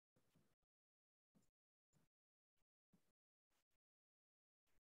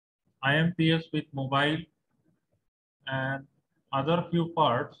IMPS with mobile and other few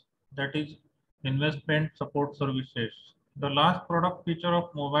parts, that is investment support services. The last product feature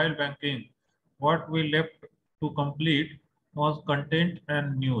of mobile banking, what we left to complete was content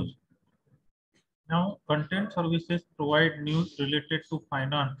and news. Now, content services provide news related to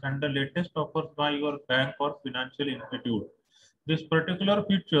finance and the latest offers by your bank or financial institute. This particular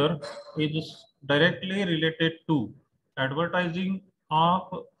feature is directly related to advertising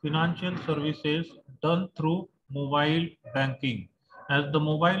of financial services done through mobile banking. As the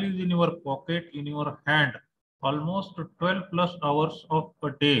mobile is in your pocket, in your hand, almost 12 plus hours of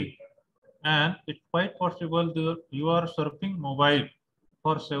a day, and it's quite possible that you are surfing mobile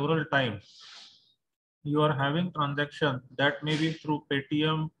for several times. You are having transactions that may be through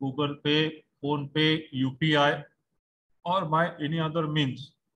Paytm, Google Pay, Phone Pay, UPI, or by any other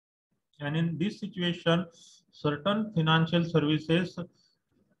means. And in this situation, certain financial services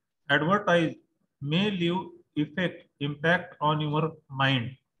advertise may leave impact on your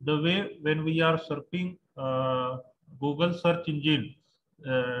mind. The way when we are surfing Google search engine,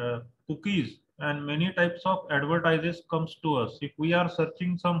 cookies and many types of advertises comes to us. If we are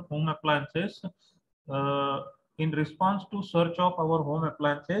searching some home appliances, uh, in response to search of our home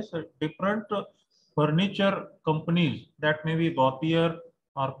appliances, different furniture companies, that may be Gautier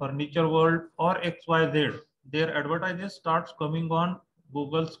or Furniture World or XYZ, their advertises starts coming on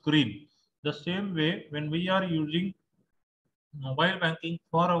Google screen. The same way when we are using mobile banking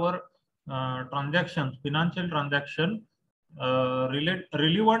for our transactions, financial transaction,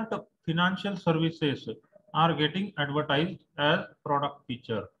 relevant financial services are getting advertised as product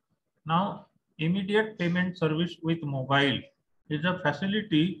feature. Now, immediate payment service with mobile is a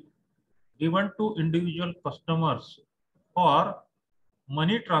facility given to individual customers for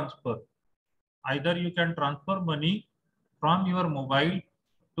money transfer. Either you can transfer money from your mobile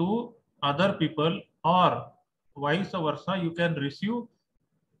to other people, or vice versa, you can receive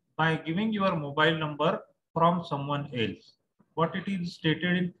by giving your mobile number from someone else. What it is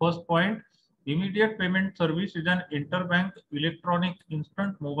stated in first point, immediate payment service is an interbank electronic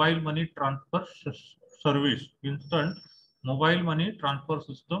instant mobile money transfer service, instant mobile money transfer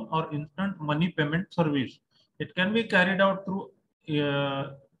system or instant money payment service. It can be carried out through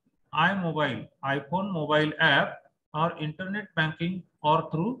iMobile, iPhone mobile app, or internet banking, or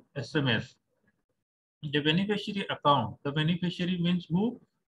through SMS. The beneficiary account. The beneficiary means who,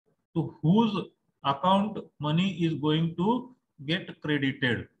 to whose account money is going to get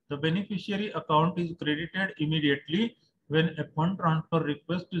credited. The beneficiary account is credited immediately when a fund transfer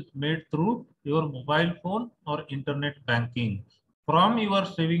request is made through your mobile phone or internet banking. From your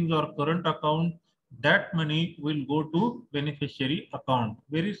savings or current account, that money will go to beneficiary account.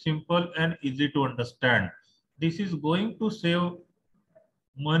 Very simple and easy to understand. This is going to save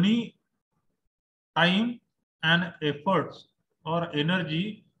money, time and efforts or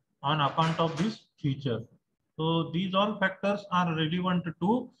energy on account of this feature. So these all factors are relevant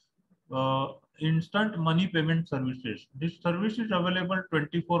to instant money payment services. This service is available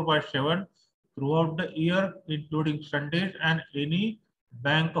 24/7 throughout the year, including Sundays and any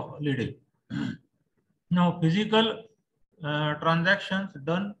bank holiday. Now, physical transactions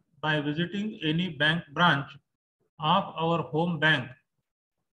done by visiting any bank branch of our home bank,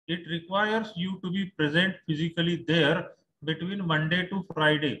 it requires you to be present physically there between Monday to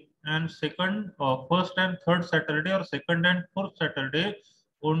Friday and first and third Saturday, or second and fourth Saturday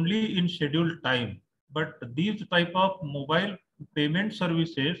only in scheduled time. But these type of mobile payment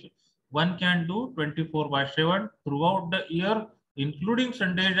services one can do 24/7 throughout the year, including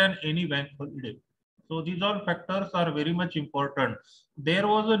Sundays and any bank holiday. So these all factors are very much important. There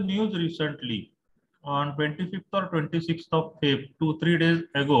was a news recently on 25th or 26th of Feb, 2-3 days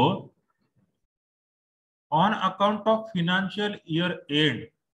ago, on account of financial year end,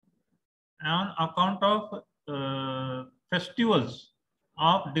 on account of festivals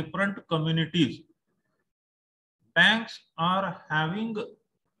of different communities, banks are having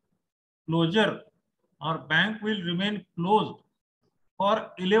closure, or bank will remain closed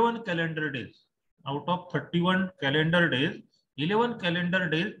for 11 calendar days. Out of 31 calendar days, 11 calendar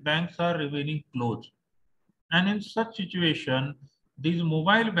days banks are remaining closed. And in such situation, these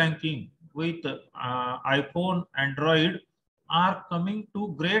mobile banking with iPhone, Android are coming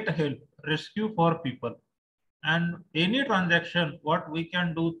to great help, rescue for people. And any transaction, what we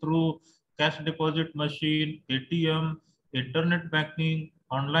can do through cash deposit machine, ATM, internet banking,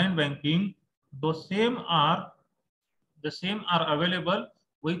 online banking, the same are available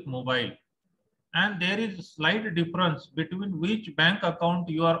with mobile. And there is a slight difference between which bank account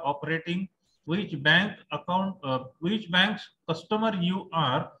you are operating, which bank's customer you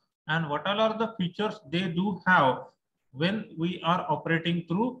are. and what all are the features they do have when we are operating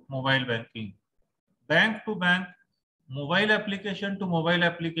through mobile banking. Bank to bank, mobile application to mobile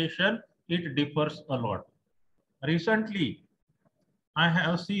application, it differs a lot. Recently, I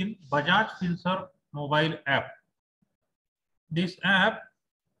have seen Bajaj Finserv mobile app. This app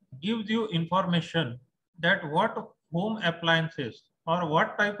gives you information that what home appliances or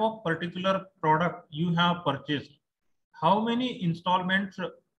what type of particular product you have purchased, how many installments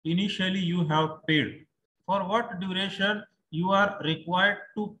initially you have paid, for what duration you are required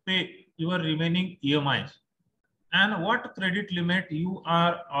to pay your remaining EMIs, and what credit limit you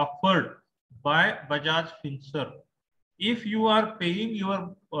are offered by Bajaj Finserv. If you are paying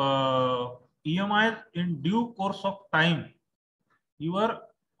your EMIs in due course of time, your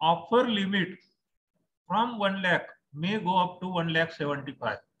offer limit from 1 lakh may go up to 1 lakh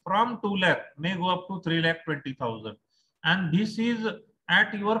 75, from 2 lakh may go up to 3 lakh 20,000, and this is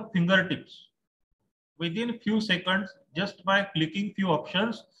at your fingertips. Within few seconds, just by clicking few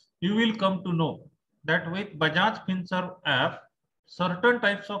options, you will come to know that with Bajaj Finserv app, certain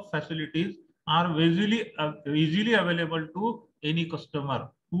types of facilities are easily available to any customer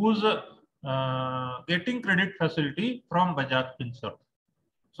who's getting credit facility from Bajaj Finserv.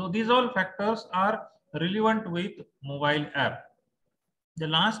 So these all factors are relevant with mobile app. The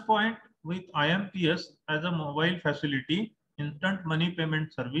last point with IMPS as a mobile facility, instant money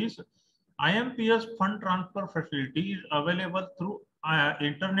payment service, IMPS fund transfer facility is available through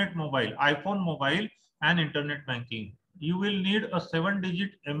internet mobile, iPhone mobile and internet banking. You will need a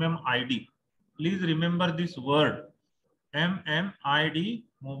 7-digit MMID. Please remember this word, MMID,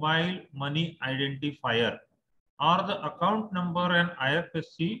 mobile money identifier, or the account number and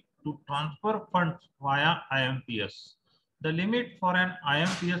IFSC to transfer funds via IMPS. The limit for an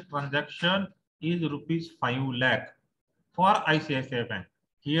IMPS transaction is rupees 5 lakh for ICICI Bank.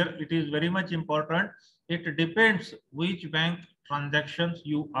 Here it is very much important. It depends which bank transactions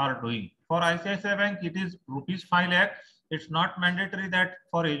you are doing. For ICICI Bank, it is rupees 5 lakh. It's not mandatory that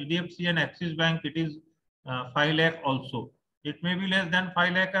for HDFC and Axis Bank, it is 5 lakh also. It may be less than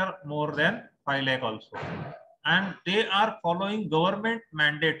 5 lakh or more than 5 lakh also. And they are following government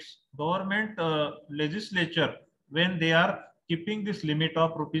mandates, government legislature, when they are keeping this limit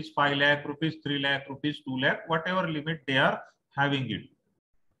of rupees 5 lakh, rupees 3 lakh, rupees 2 lakh, whatever limit they are having it.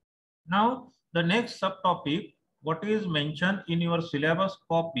 Now, the next subtopic, what is mentioned in your syllabus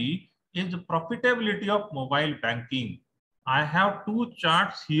copy, is the profitability of mobile banking. I have two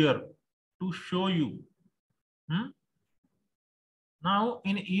charts here to show you. Now,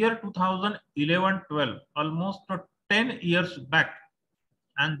 in year 2011-12, almost 10 years back,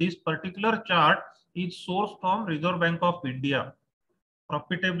 and this particular chart is sourced from Reserve Bank of India.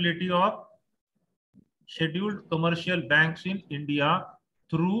 Profitability of scheduled commercial banks in India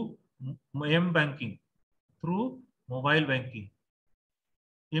through M-banking, through mobile banking.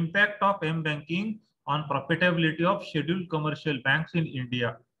 Impact of M-banking on profitability of scheduled commercial banks in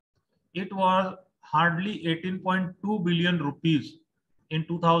India. It was hardly 18.2 billion rupees in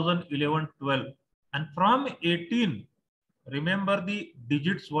 2011-12, and from 18, remember the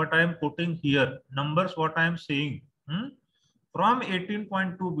digits what I am putting here, numbers what I am saying, from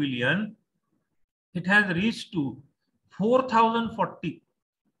 18.2 billion, it has reached to 4,040.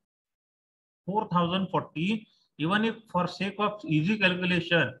 4,040, even if for sake of easy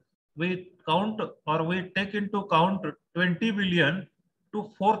calculation, we count or we take into count 20 billion to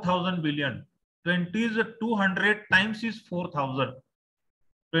 4,000 billion. 20 is 200 times is 4,000.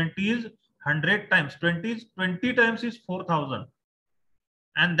 20 is 100 times. 20 is 20 times is 4,000.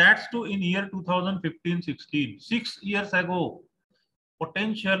 And that's too in year 2015-16. 6 years ago,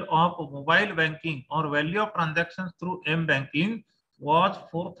 potential of mobile banking or value of transactions through M-banking was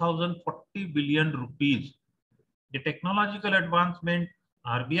 4,040 billion rupees. The technological advancement,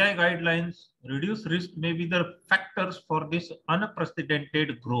 RBI guidelines, reduced risk may be the factors for this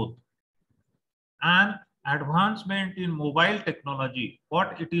unprecedented growth. And advancement in mobile technology,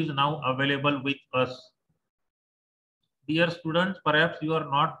 what it is now available with us. Dear students, perhaps you are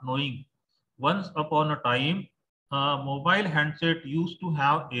not knowing, once upon a time, a mobile handset used to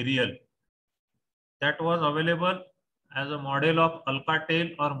have aerial. That was available as a model of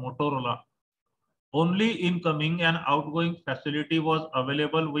Alcatel or Motorola. Only incoming and outgoing facility was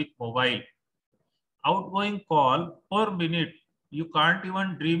available with mobile. Outgoing call per minute, you can't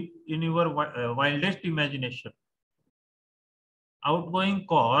even dream in your wildest imagination. Outgoing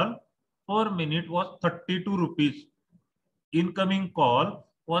call per minute was 32 rupees. Incoming call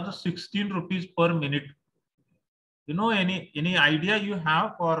was 16 rupees per minute. You know, any idea you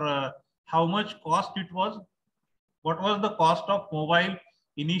have for how much cost it was? What was the cost of mobile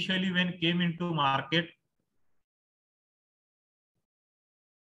initially when came into market?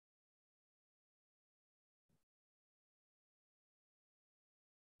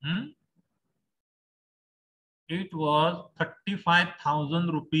 It was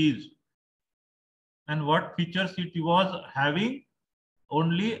 35,000 rupees. And what features it was having?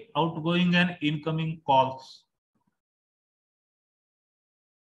 Only outgoing and incoming calls.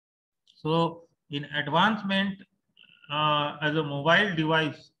 So in advancement as a mobile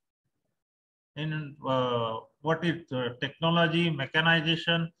device, in what is technology,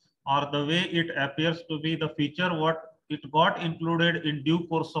 mechanization, or the way it appears to be, the feature what it got included in due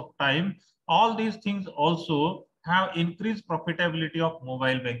course of time, all these things also have increased profitability of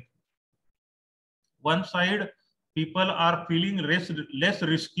mobile banking. One side, people are feeling less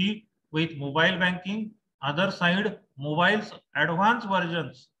risky with mobile banking. Other side, mobile's advanced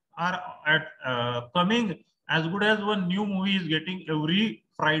versions are coming as good as one new movie is getting every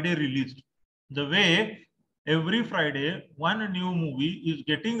Friday released. The way every Friday one new movie is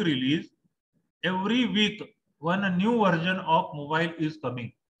getting released, every week one new version of mobile is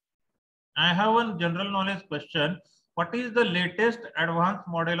coming. I have one general knowledge question. What is the latest advanced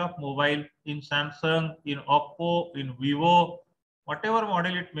model of mobile in Samsung, in Oppo, in Vivo, whatever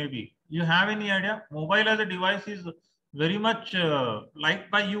model it may be? You have any idea? Mobile as a device is very much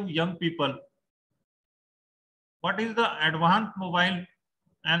liked by you young people. What is the advanced mobile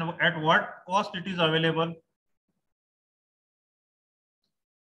and at what cost it is available?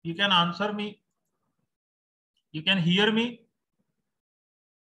 You can answer me. You can hear me.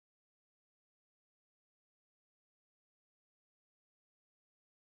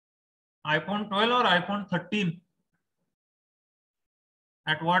 iPhone 12 or iPhone 13?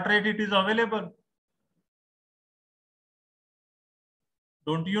 At what rate it is available?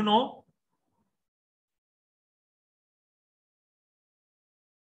 Don't you know?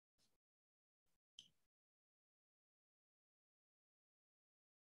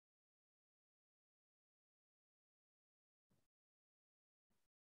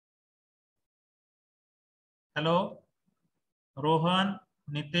 Hello, Rohan,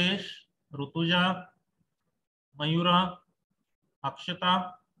 Nitesh, Rutuja, Mayura,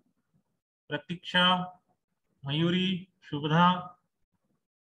 Akshata, Pratiksha, Mayuri, Shubha,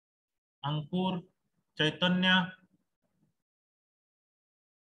 Ankur, Chaitanya.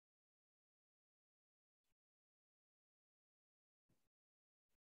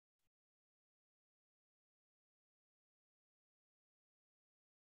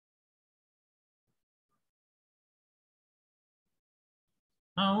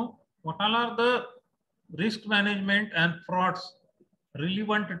 Now, what all are the risk management and frauds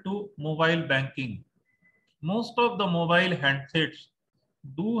relevant to mobile banking? Most of the mobile handsets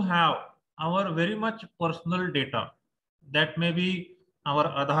do have our very much personal data. That may be our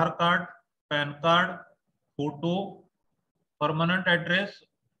Aadhaar card, PAN card, photo, permanent address,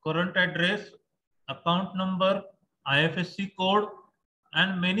 current address, account number, IFSC code,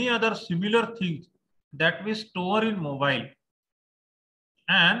 and many other similar things that we store in mobile.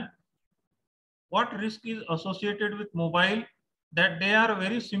 And what risk is associated with mobile? That they are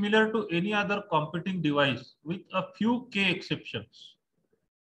very similar to any other competing device with a few K exceptions.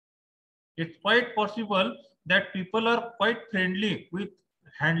 It's quite possible that people are quite friendly with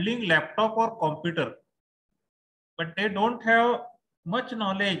handling laptop or computer, but they don't have much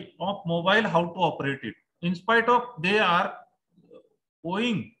knowledge of mobile, how to operate it. In spite of they are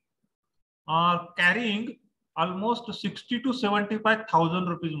owing or carrying almost 60 to 75,000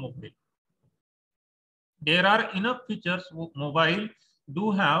 rupees mobile. There are enough features mobile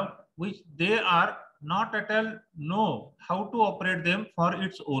do have which they are not at all know how to operate them for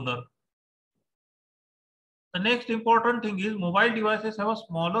its owner. The next important thing is mobile devices have a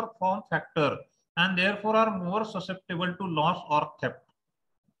smaller form factor and therefore are more susceptible to loss or theft.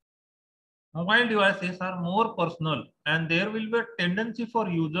 Mobile devices are more personal and there will be a tendency for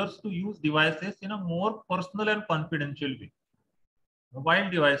users to use devices in a more personal and confidential way. Mobile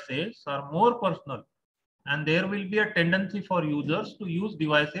devices are more personal and there will be a tendency for users to use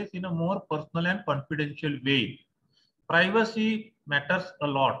devices in a more personal and confidential way. Privacy matters a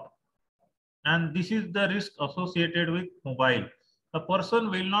lot, and this is the risk associated with mobile. The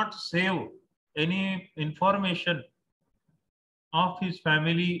person will not save any information of his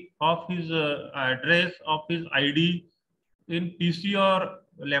family, of his address, of his ID in PC or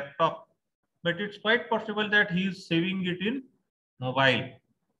laptop, but it's quite possible that he is saving it in mobile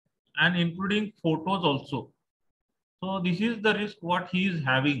and including photos also. So this is the risk what he is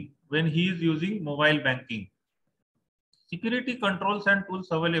having when he is using mobile banking. Security controls and tools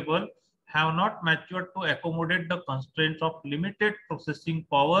available have not matured to accommodate the constraints of limited processing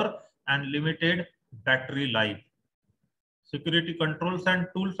power and limited battery life. Security controls and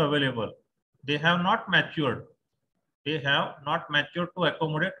tools available, they have not matured. They have not matured to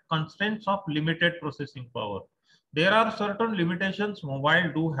accommodate constraints of limited processing power. There are certain limitations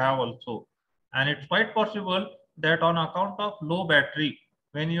mobile do have also, and it's quite possible that on account of low battery,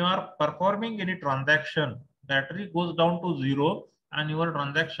 when you are performing any transaction, battery goes down to zero and your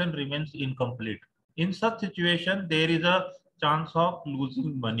transaction remains incomplete. In such situation, there is a chance of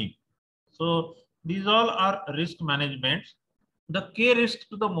losing money. So these all are risk managements. The key risks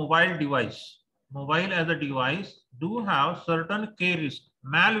to the mobile device. Mobile as a device do have certain key risks.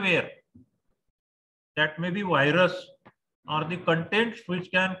 Malware, that may be virus, or the contents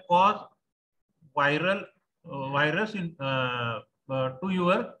which can cause viral virus to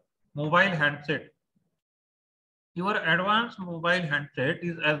your mobile handset. Your advanced mobile handset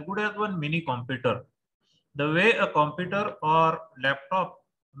is as good as one mini computer. The way a computer or laptop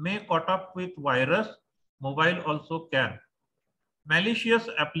may caught up with virus, mobile also can. Malicious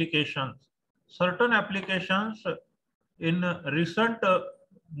applications. Certain applications in recent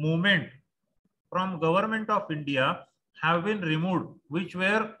movement from government of India have been removed, which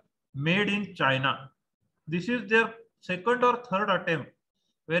were made in China. This is their second or third attempt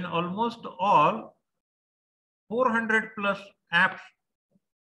when almost all 400 plus apps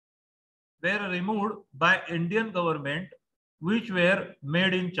were removed by Indian government, which were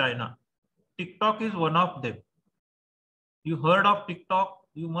made in China. TikTok is one of them. You heard of TikTok,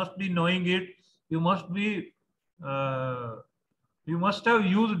 you must be knowing it, you must be you must have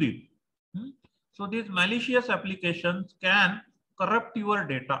used it. So these malicious applications can corrupt your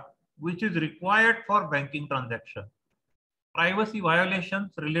data, which is required for banking transaction. Privacy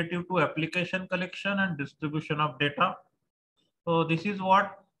violations relative to application collection and distribution of data. So this is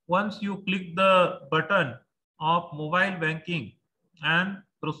what, once you click the button of mobile banking and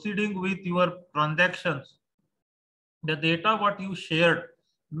proceeding with your transactions, the data what you shared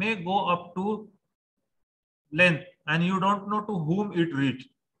may go up to length and you don't know to whom it reached.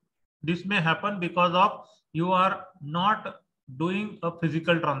 This may happen because of you are not doing a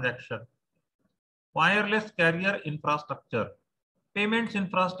physical transaction. Wireless carrier infrastructure, payments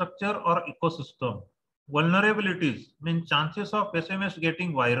infrastructure or ecosystem. Vulnerabilities mean chances of SMS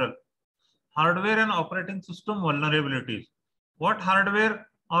getting viral. Hardware and operating system vulnerabilities. What hardware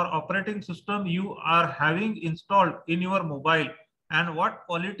or operating system you are having installed in your mobile and what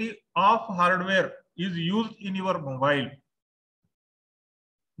quality of hardware is used in your mobile.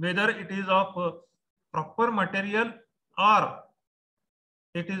 Whether it is of proper material or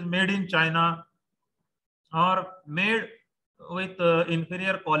it is made in China or made with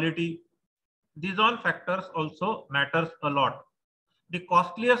inferior quality. These all factors also matters a lot. The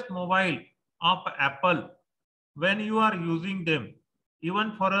costliest mobile of Apple, when you are using them,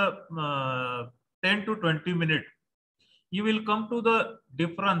 even for a 10 to 20 minutes, you will come to the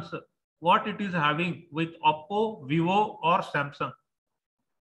difference what it is having with Oppo, Vivo or Samsung.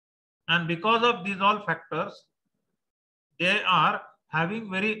 And because of these all factors, they are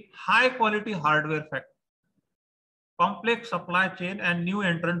having very high quality hardware factor. Complex supply chain and new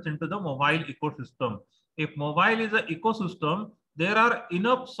entrants into the mobile ecosystem. If mobile is an ecosystem, there are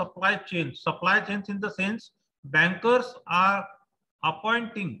enough supply chains. Supply chains in the sense bankers are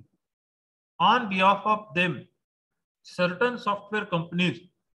appointing on behalf of them certain software companies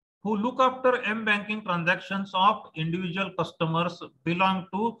who look after m-banking transactions of individual customers belong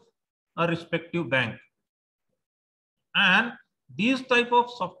to a respective bank. And these type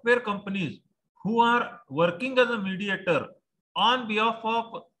of software companies who are working as a mediator on behalf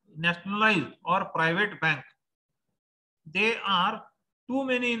of nationalized or private bank, they are too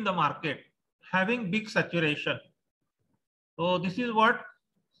many in the market, having big saturation. So this is what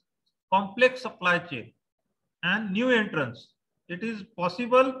complex supply chain and new entrants. It is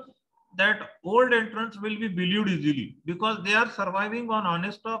possible that old entrants will be believed easily because they are surviving on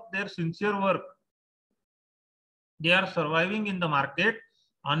honest of their sincere work. They are surviving in the market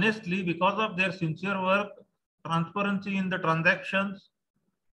honestly because of their sincere work, transparency in the transactions,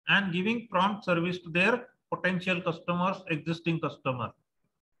 and giving prompt service to their potential customers, existing customers.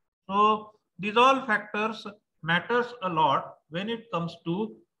 So these all factors matters a lot when it comes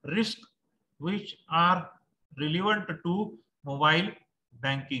to risk which are relevant to mobile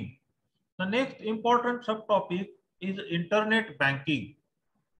banking. The next important subtopic is internet banking,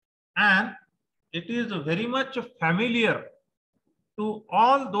 and it is very much familiar to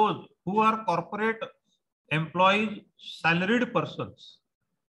all those who are corporate employees, salaried persons.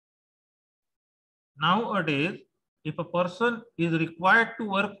 Nowadays, If a person is required to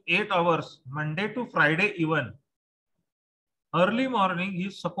work 8 hours, Monday to Friday even, early morning he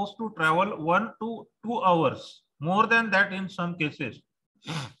is supposed to travel 1 to 2 hours, more than that in some cases,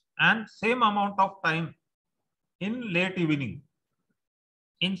 and same amount of time in late evening.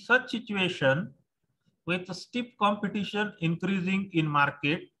 In such situation, with steep competition increasing in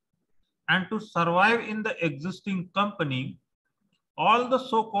market, and to survive in the existing company, all the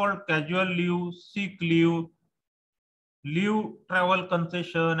so-called casual leave, sick leave, leave travel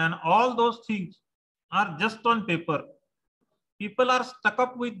concession, and all those things are just on paper. People are stuck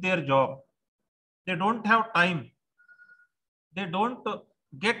up with their job. They don't have time. They don't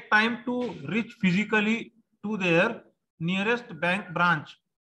get time to reach physically to their nearest bank branch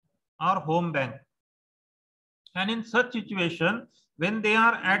or home bank. And in such situation, when they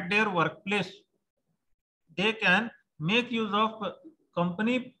are at their workplace, they can make use of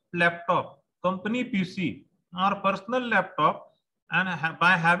company laptop, company PC, or personal laptop, and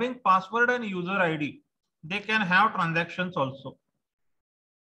by having password and user ID, they can have transactions also.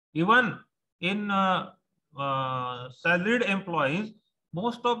 Even in salaried employees,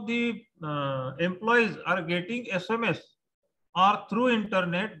 most of the employees are getting SMS, or through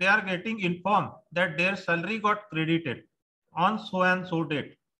internet they are getting informed that their salary got credited on so and so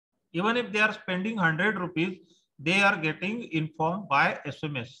date. Even if they are spending 100 rupees, they are getting informed by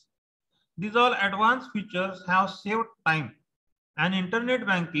SMS. These all advanced features have saved time, and internet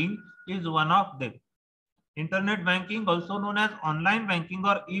banking is one of them. Internet banking, also known as online banking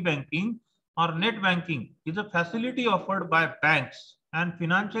or e-banking or net banking, is a facility offered by banks and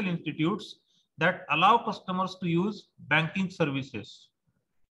financial institutes that allow customers to use banking services.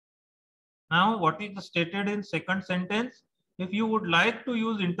 Now, what is stated in second sentence? If you would like to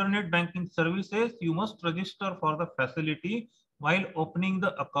use internet banking services, you must register for the facility while opening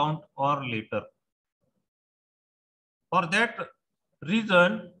the account or later. For that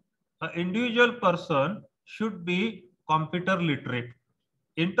reason, an individual person should be computer literate.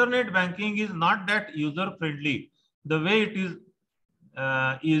 Internet banking is not that user friendly the way it is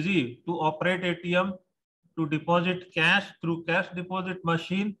easy to operate ATM, to deposit cash through cash deposit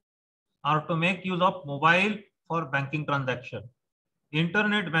machine, or to make use of mobile for banking transaction.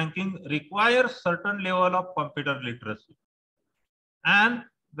 Internet banking requires certain level of computer literacy. And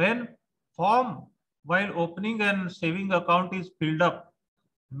when form while opening and saving account is filled up,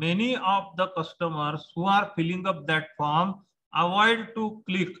 many of the customers who are filling up that form avoid to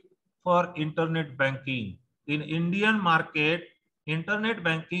click for internet banking. In Indian market, internet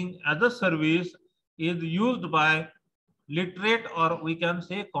banking as a service is used by literate, or we can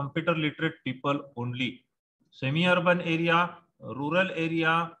say computer literate people only. Semi-urban area, rural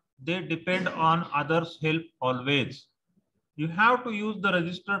area, they depend on others' help always. You have to use the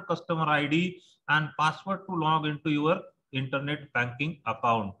registered customer ID and password to log into your internet banking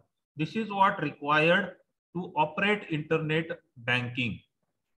account. This is what required to operate internet banking.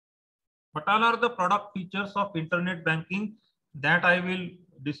 What all are the product features of internet banking? That I will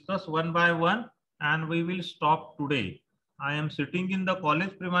discuss one by one, and we will stop today. I am sitting in the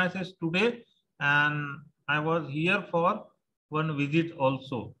college premises today, and I was here for one visit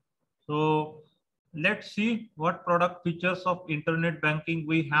also. So let's see what product features of internet banking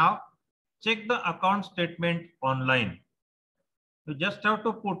we have. Check the account statement online. You just have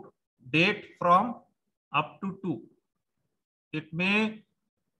to put date from up to 2. It may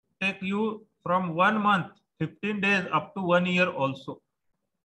take you from 1 month, 15 days up to 1 year also.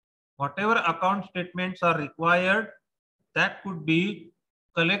 Whatever account statements are required, that could be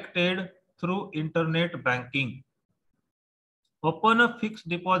collected through internet banking. Open a fixed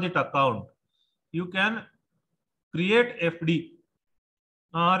deposit account. You can create FD,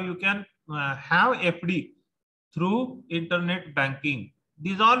 or you can have FD through internet banking.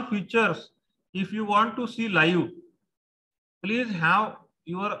 These all features, if you want to see live, please have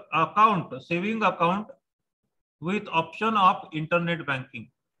your account, saving account, with option of internet banking,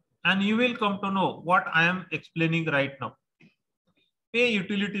 and you will come to know what I am explaining right now. Pay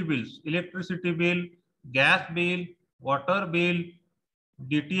utility bills, electricity bill, gas bill, water bill,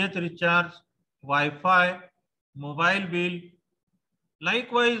 DTH recharge, Wi-Fi, mobile bill.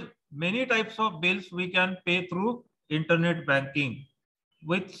 Likewise, many types of bills we can pay through internet banking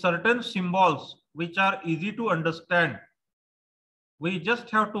with certain symbols which are easy to understand. We just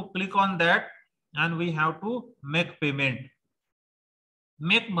have to click on that and we have to make payment.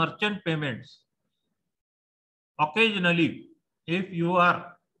 Make merchant payments. Occasionally, if you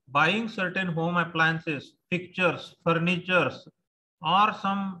are buying certain home appliances, fixtures, furnitures, or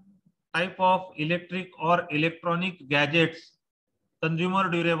some type of electric or electronic gadgets, consumer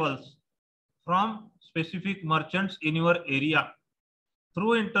durables from specific merchants in your area.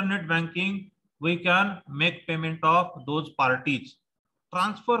 Through internet banking, we can make payment of those parties.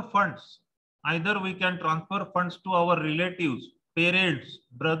 Transfer funds. Either we can transfer funds to our relatives, parents,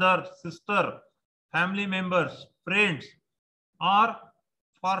 brother, sister, family members, friends, or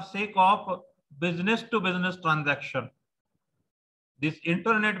for sake of business to business transaction. This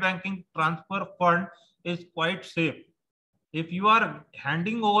internet banking transfer fund is quite safe. If you are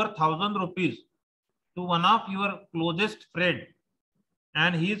handing over 1,000 rupees to one of your closest friend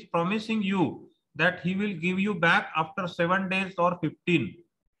and he is promising you that he will give you back after 7 days or 15,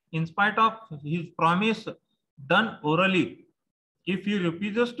 in spite of his promise done orally, if he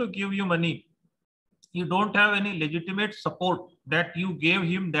refuses to give you money, you don't have any legitimate support that you gave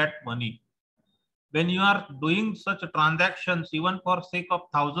him that money. When you are doing such transactions, even for sake of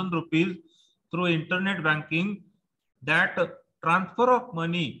 1,000 rupees through internet banking, that transfer of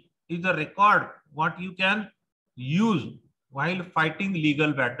money is a record what you can use while fighting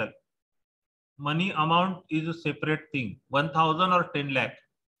legal battle. Money amount is a separate thing, 1,000 or 10 lakh.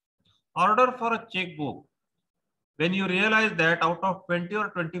 Order for a checkbook. When you realize that out of 20 or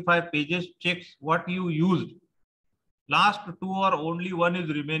 25 pages checks what you used, last two or only one is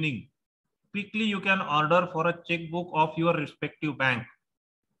remaining, quickly you can order for a checkbook of your respective bank.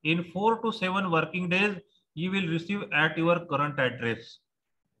 In 4 to 7 working days, you will receive at your current address.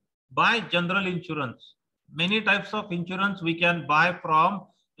 Buy general insurance. Many types of insurance we can buy from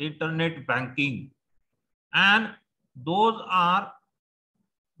internet banking, and those are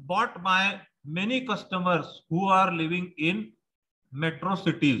bought by many customers who are living in metro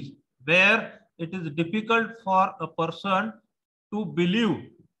cities where it is difficult for a person to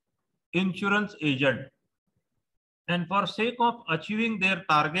believe insurance agent, and for sake of achieving their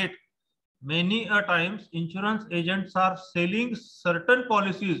target, many a times insurance agents are selling certain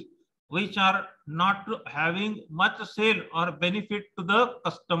policies which are not having much sale or benefit to the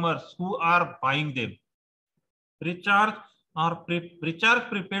customers who are buying them. Recharge or recharge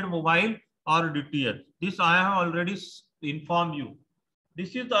prepaid mobile or DTH. This I have already informed you.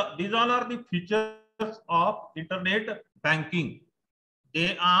 These all are the features of internet banking.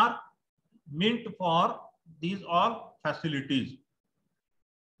 They are meant for these all facilities.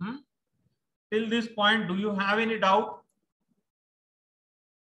 Till this point, do you have any doubt?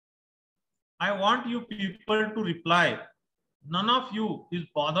 I want you people to reply. None of you is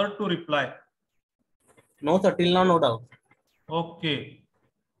bothered to reply. No, sir, till now, no doubt. Okay.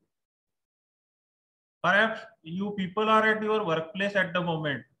 Perhaps you people are at your workplace at the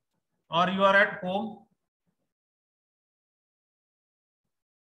moment, or you are at home.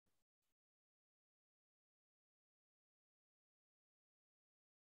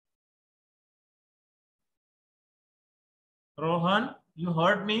 Rohan, you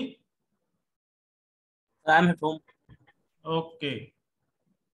heard me? I am at home. Okay.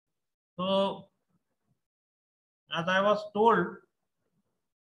 So, as I was told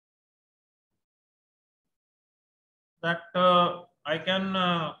that I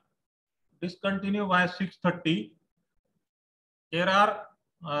can discontinue by 6:30. There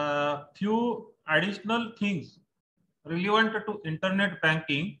are few additional things relevant to internet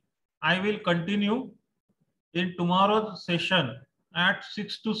banking. I will continue in tomorrow's session at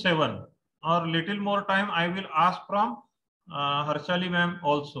 6 to 7, or little more time I will ask from Harshali ma'am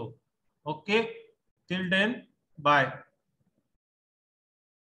also. Okay, till then, bye.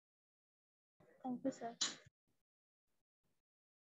 Thank you, sir.